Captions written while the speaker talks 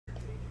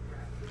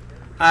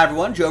Hi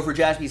everyone, Joe for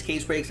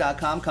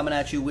JaspysCaseBreaks.com coming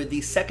at you with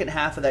the second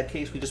half of that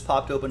case we just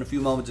popped open a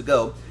few moments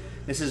ago.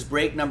 This is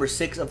break number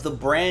 6 of the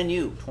brand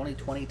new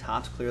 2020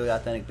 Topps Clearly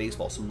Authentic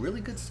Baseball. Some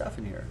really good stuff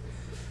in here.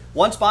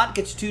 One spot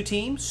gets you 2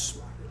 teams,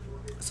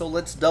 so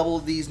let's double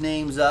these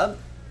names up.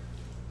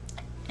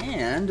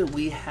 And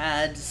we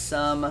had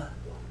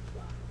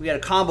a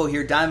combo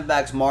here.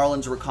 Diamondbacks,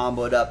 Marlins were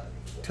comboed up.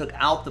 Took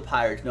out the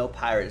Pirates. No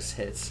Pirates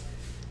hits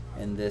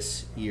in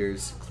this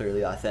year's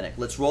Clearly Authentic.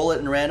 Let's roll it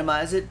and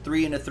randomize it.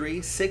 3 and a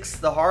 3. 6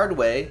 the hard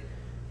way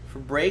for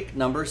break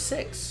number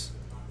 6.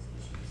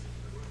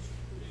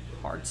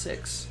 Hard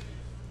 6.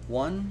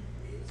 1,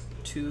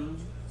 2,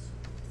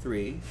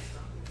 3,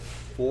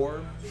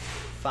 4,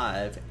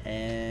 5,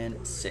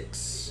 and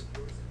 6.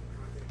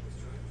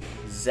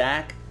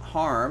 Zach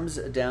Harms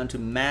down to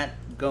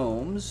Matt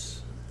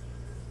Gomes.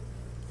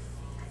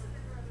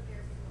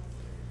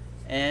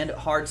 And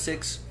hard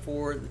 6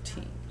 for the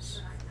teams.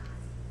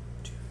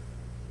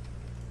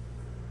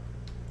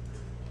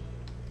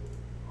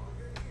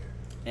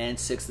 And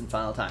 6th and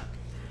final time.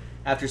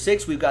 After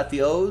 6, we've got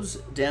the O's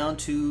down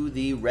to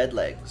the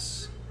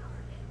Redlegs.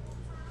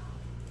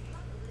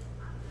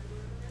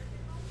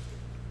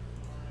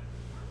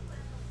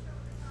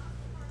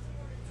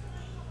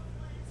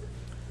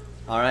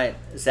 All right,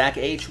 Zach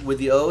H with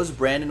the O's,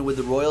 Brandon with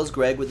the Royals,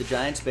 Greg with the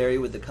Giants, Barry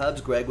with the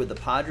Cubs, Greg with the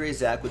Padres,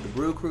 Zach with the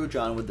Brew Crew,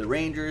 John with the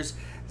Rangers,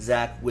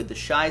 Zach with the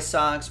Shy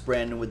Sox,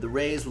 Brandon with the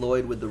Rays,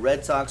 Lloyd with the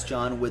Red Sox,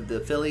 John with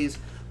the Phillies,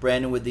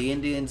 Brandon with the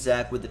Indians,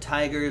 Zach with the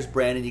Tigers,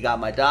 Brandon, you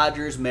got my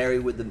Dodgers, Mary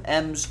with the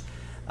M's,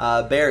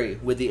 Barry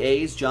with the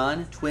A's,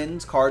 John,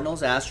 Twins,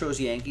 Cardinals, Astros,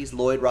 Yankees,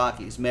 Lloyd,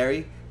 Rockies,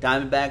 Mary,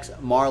 Diamondbacks,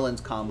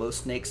 Marlins combo,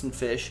 Snakes and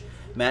Fish,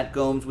 Matt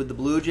Gomes with the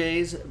Blue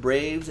Jays,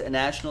 Braves,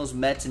 Nationals,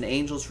 Mets, and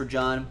Angels for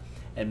John,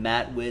 and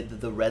Matt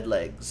with the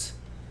Redlegs.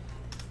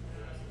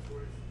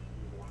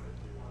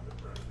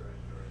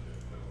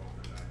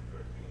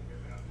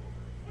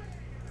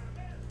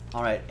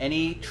 All right,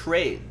 any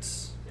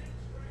trades?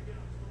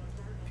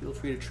 Feel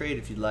free to trade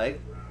if you'd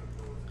like.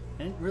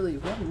 We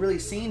haven't really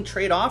seen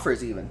trade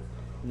offers even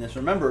in this.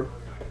 Remember,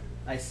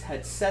 I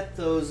had set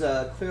those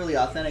Clearly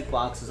Authentic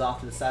boxes off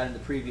to the side in the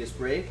previous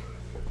break.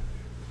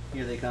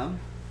 Here they come.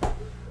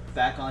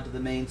 Back onto the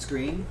main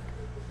screen.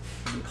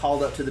 Been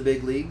called up to the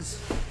big leagues.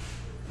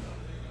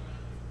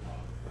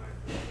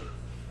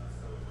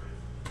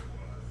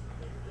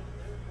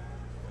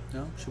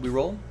 No? Should we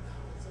roll?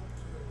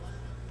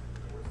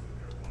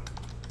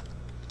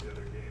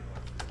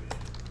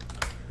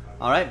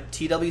 All right,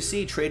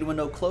 TWC, trade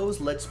window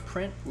closed. Let's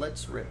print,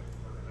 let's rip.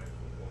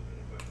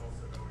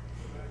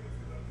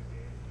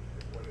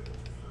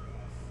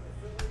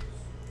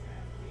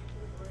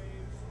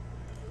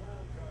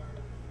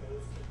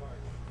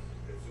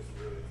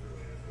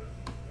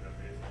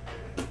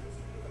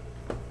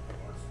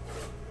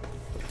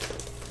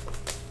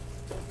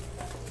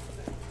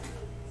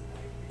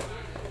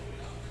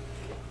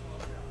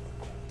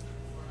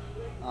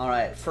 All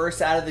right,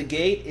 first out of the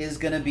gate is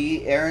going to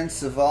be Aaron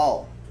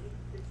Savall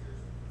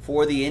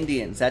for the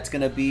Indians. That's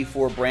going to be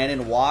for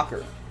Brandon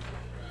Walker.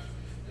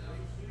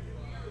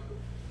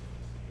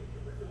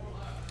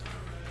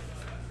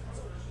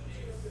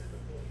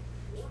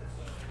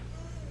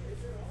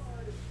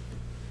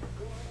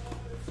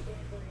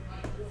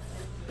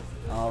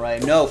 All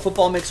right, no,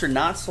 Football Mixer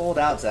not sold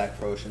out, Zach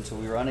Proshin, so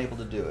we were unable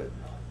to do it.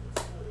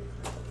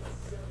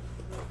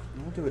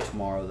 We'll do it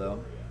tomorrow,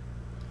 though.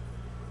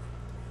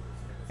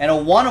 And a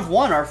 1 of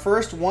 1, our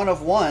first 1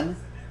 of 1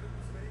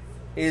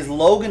 is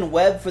Logan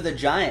Webb for the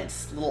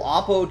Giants. Little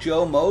Oppo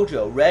Joe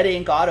Mojo. Red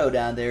ink auto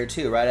down there,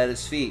 too, right at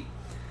his feet.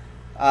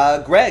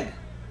 Greg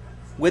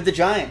with the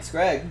Giants.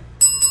 Greg,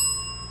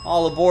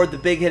 all aboard the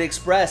Big Hit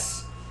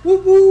Express.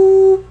 Whoop,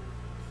 whoop.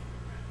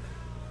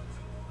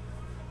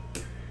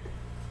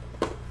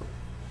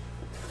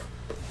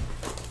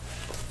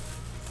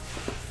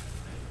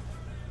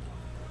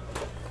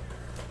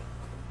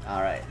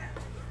 All right.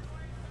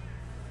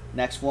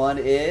 Next one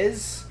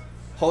is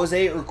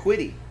Jose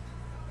Urquidy.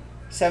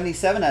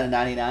 77 out of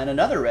 99,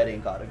 another red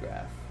ink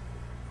autograph.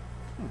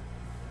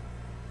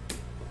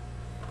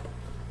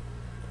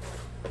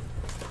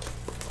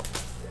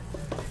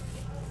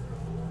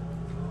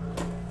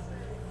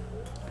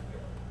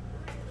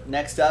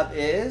 Next up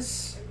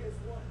is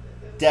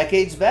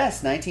Decade's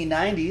Best,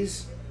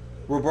 1990s,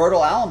 Roberto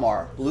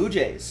Alomar, Blue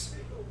Jays.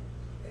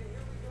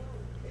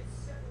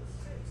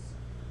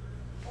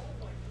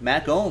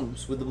 Matt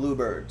Gomes with the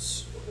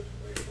Bluebirds.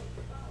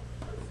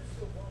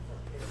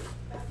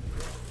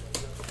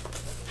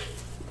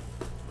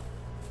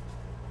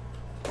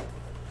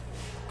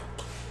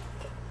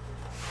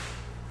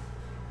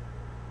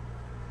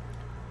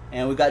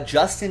 And we've got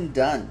Justin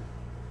Dunn.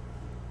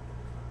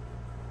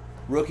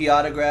 Rookie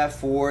autograph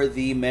for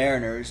the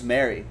Mariners,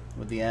 Mary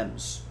with the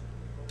M's.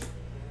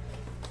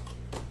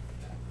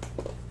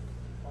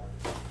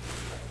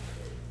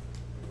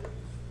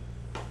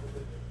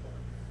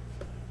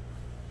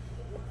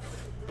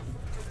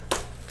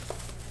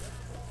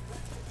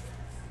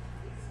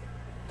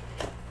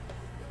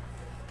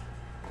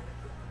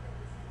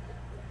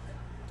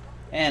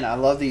 And I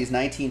love these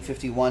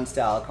 1951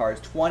 style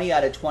cards. 20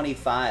 out of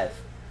 25.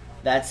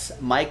 That's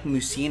Mike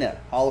Mussina,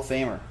 Hall of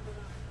Famer.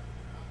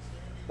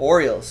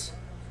 Orioles,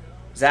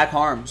 Zach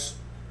Harms.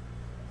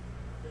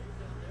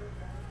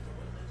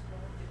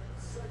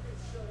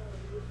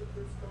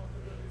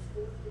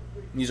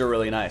 These are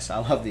really nice. I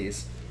love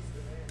these.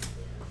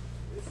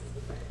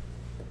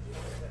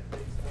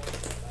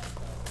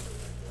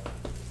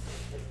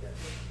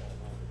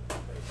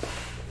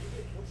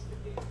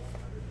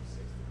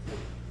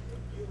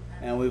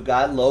 And we've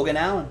got Logan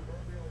Allen.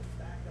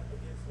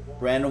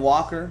 Brandon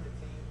Walker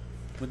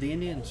with the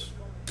Indians.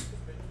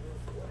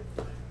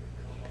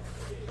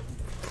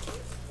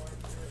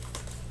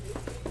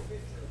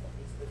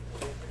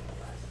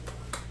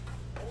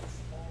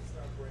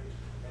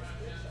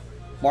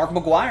 Mark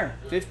McGwire,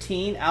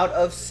 15 out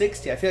of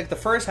 60. I feel like the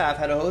first half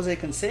had a Jose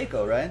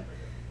Canseco, right?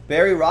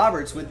 Barry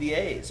Roberts with the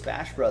A's,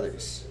 Bash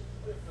Brothers.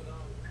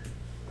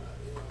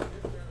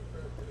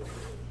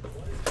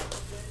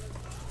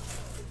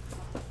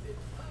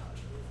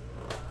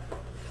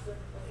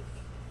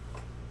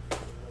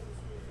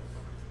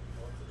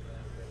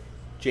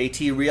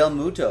 JT Real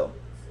Muto,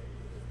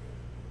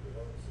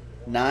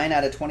 9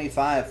 out of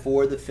 25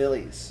 for the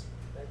Phillies.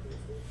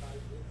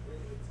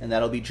 And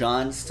that'll be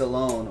John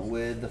Stallone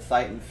with the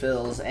Fightin'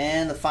 Phils.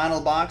 And the final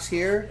box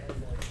here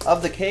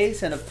of the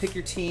case and of Pick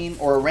Your Team,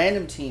 or a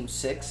Random Team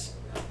 6.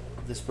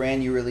 This brand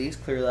new release,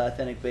 Clearly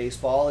Authentic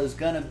Baseball, is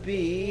going to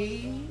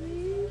be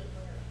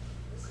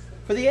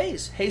for the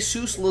A's.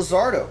 Jesus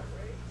Luzardo.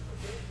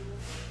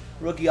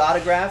 Rookie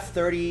autograph,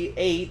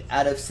 38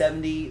 out of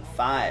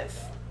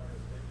 75.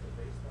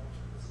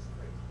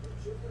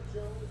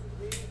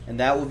 And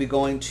that will be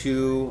going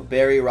to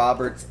Barry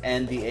Roberts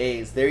and the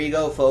A's. There you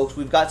go, folks.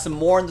 We've got some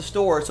more in the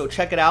store, so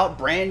check it out.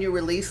 Brand new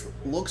release.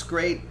 Looks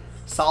great.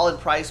 Solid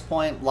price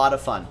point. A lot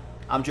of fun.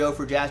 I'm Joe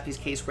for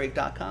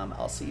JaspysCaseBreak.com.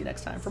 I'll see you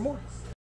next time for more.